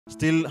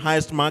Still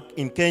highest mark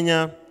in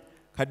Kenya,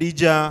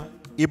 Khadija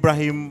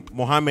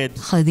Mohammed.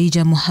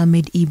 Khadija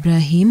Mohammed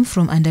Ibrahim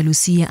from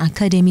Andalucia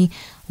Academy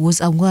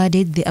was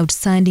awarded the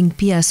Outstanding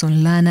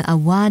Pearson Learner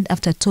Award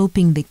after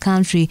topping the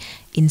country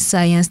in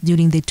science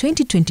during the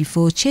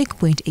 2024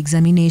 checkpoint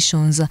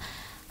examinations.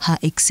 Her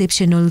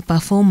exceptional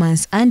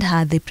performance earned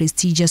her the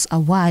prestigious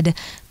award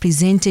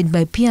presented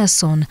by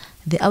Pearson,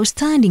 the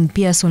Outstanding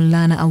Pearson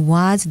Learner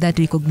Awards that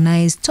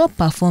recognize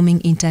top-performing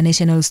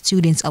international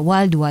students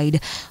worldwide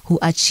who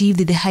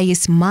achieved the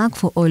highest mark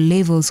for all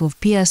levels of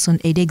Pearson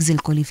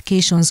Edexcel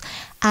qualifications,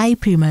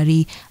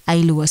 iPrimary,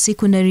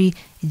 iLowerSecondary,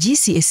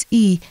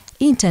 GCSE,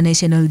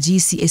 International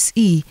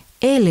GCSE,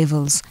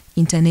 A-levels,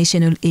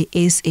 International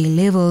AS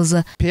A-levels.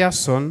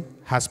 Pearson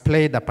has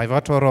played a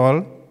pivotal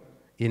role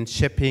in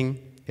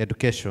shaping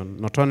education,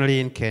 not only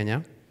in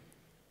Kenya,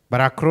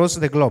 but across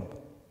the globe.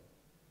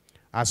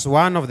 As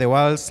one of the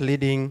world's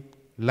leading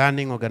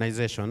learning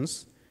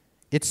organizations,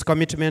 its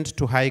commitment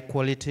to high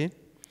quality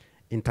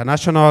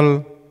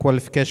international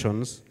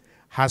qualifications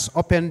has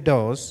opened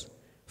doors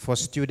for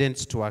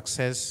students to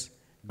access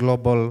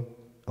global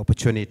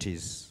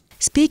opportunities.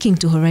 Speaking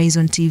to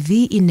Horizon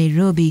TV in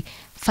Nairobi,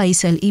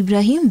 Faisal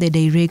Ibrahim, the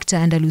director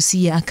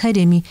Andalucia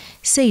Academy,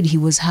 said he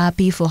was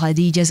happy for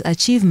Khadija's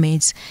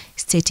achievements,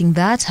 stating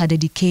that her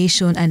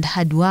dedication and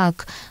hard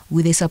work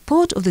with the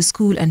support of the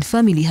school and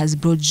family has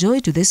brought joy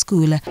to the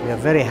school. We are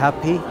very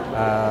happy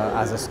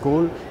as a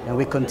school, and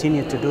we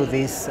continue to do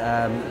this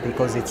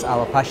because it's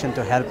our passion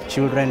to help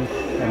children,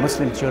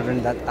 Muslim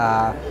children that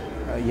are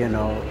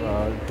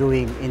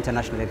doing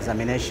international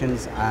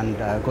examinations and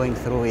going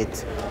through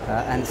it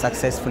and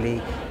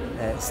successfully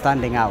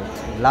standing out.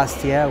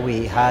 Last year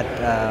we had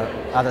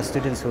other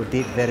students who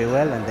did very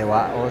well, and they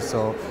were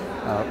also,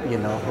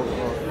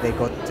 they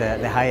got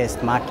the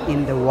highest mark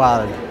in the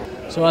world.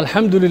 So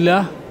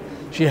Alhamdulillah,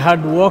 she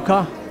hard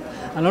worker,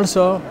 and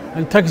also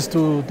and thanks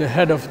to the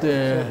head of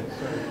the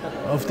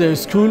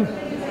school,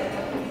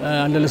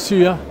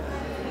 Andalucia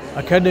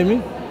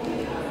Academy,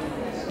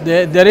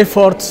 their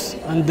efforts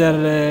and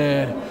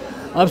their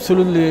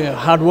absolutely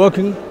hard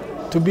working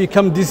to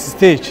become this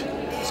stage.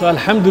 So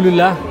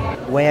Alhamdulillah.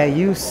 Where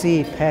you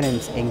see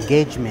parents'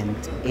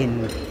 engagement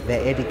in the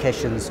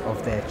educations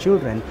of their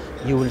children,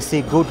 you will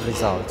see good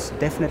results,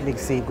 definitely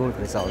see good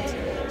results.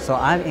 So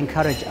I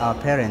encourage our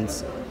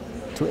parents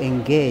to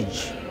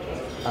engage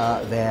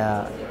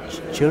their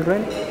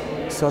children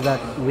so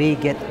that we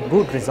get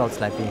good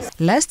results like this.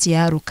 Last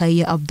year,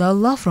 Ruqaiyo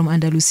Abdalla from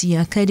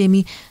Andalucia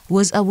Academy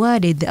was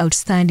awarded the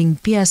Outstanding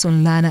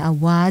Pearson Learner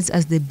Awards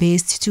as the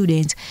best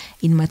student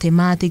in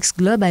mathematics,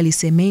 globally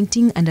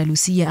cementing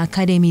Andalucia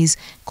Academy's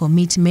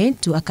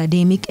commitment to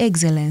academic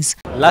excellence.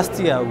 Last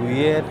year,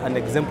 we had an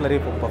exemplary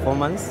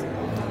performance.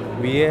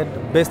 We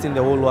had best in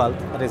the whole world,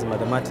 that is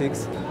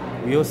mathematics.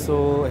 We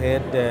also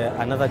had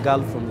another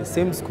girl from the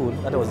same school,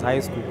 that was high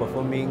school,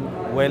 performing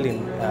well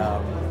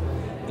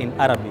in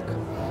Arabic.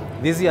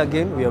 This year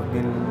again, we have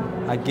been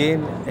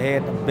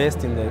had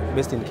best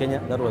in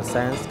Kenya, that was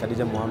science,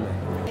 Khadija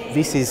Mohammed.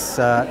 This is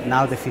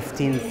now the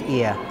 15th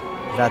year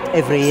that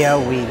every year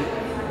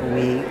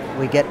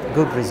we get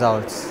good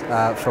results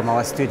from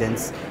our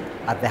students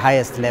at the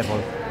highest level.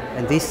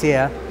 And this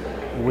year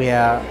we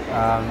are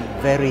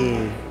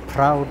very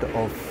proud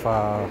of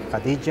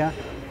Khadija,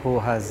 who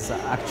has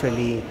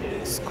actually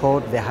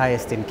scored the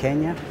highest in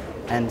Kenya.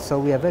 And so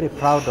we are very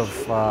proud of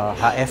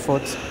her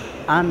efforts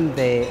and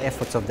the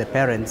efforts of the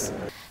parents.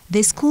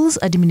 The school's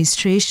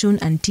administration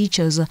and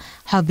teachers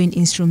have been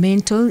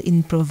instrumental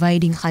in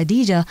providing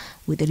Khadija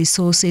with the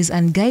resources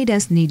and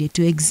guidance needed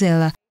to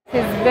excel. It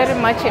is very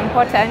much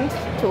important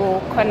to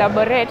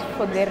collaborate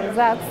for the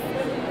results,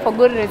 for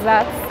good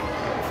results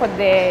for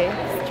the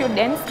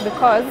students,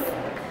 because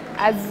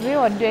as we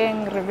were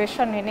doing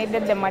revision, we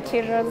needed the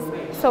materials.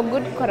 So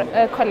good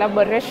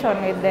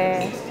collaboration with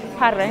the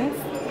parents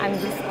and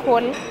the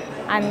school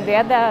and the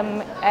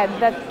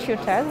other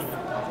tutors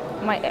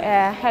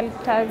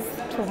helped us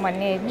to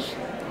manage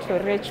to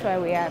reach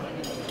where we are.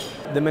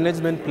 The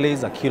management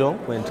plays a key role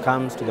when it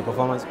comes to the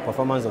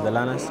performance of the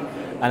learners,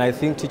 and I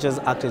think teachers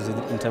act as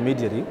an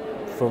intermediary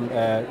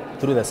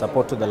through the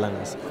support to the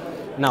learners.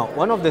 Now,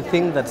 one of the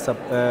things that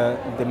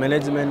the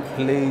management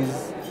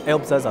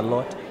helps us a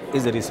lot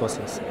is the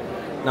resources.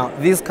 Now,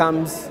 this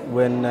comes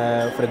when,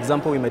 for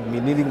example, we might be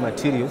needing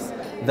materials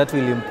that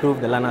will improve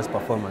the learner's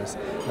performance.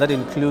 That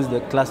includes the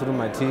classroom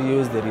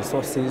materials, the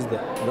resources,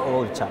 the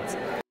old charts.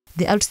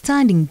 The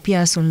Outstanding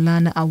Pearson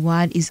Learner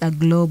Award is a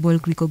global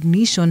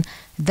recognition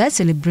that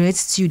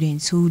celebrates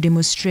students who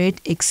demonstrate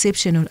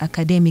exceptional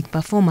academic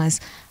performance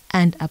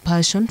and a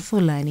passion for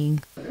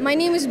learning. My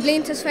name is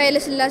Blaine Tesfaye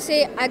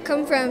Selassie. I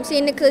come from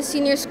St. Nicholas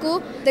Senior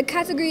School. The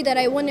category that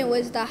I won it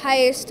was the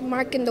highest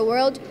mark in the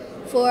world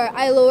for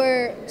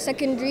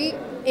iLowerSecondary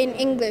in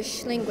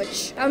English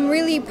language. I'm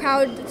really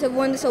proud to have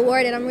won this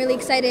award, and I'm really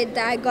excited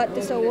that I got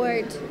this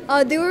award.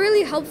 They were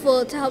really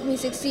helpful to help me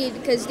succeed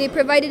because they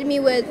provided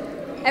me with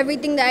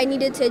everything that I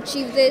needed to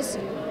achieve this,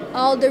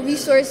 all the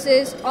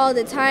resources, all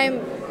the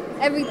time,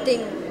 everything.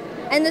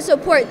 And the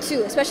support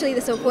too, especially the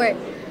support.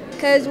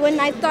 because when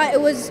I thought it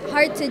was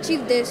hard to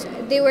achieve this,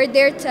 they were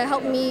there to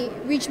help me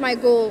reach my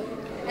goal,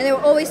 and they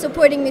were always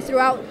supporting me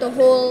throughout the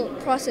whole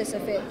process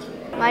of it.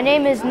 My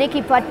name is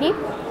Nikki Patni,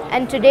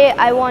 and today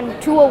I won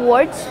 2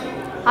 awards,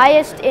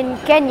 highest in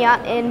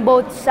Kenya in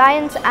both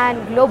science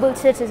and global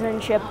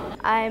citizenship.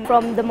 I'm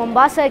from the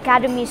Mombasa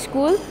Academy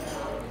school,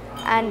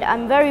 and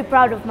I'm very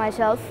proud of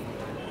myself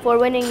for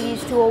winning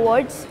these 2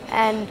 awards,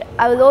 and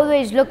I will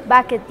always look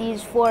back at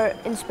these for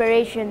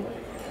inspiration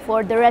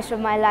for the rest of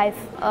my life.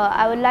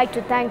 I would like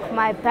to thank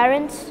my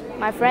parents,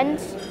 my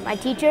friends, my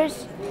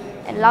teachers,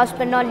 and last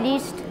but not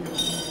least,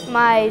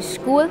 my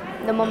school,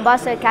 the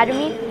Mombasa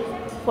Academy,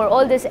 for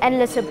all this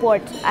endless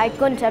support. I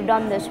couldn't have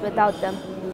done this without them.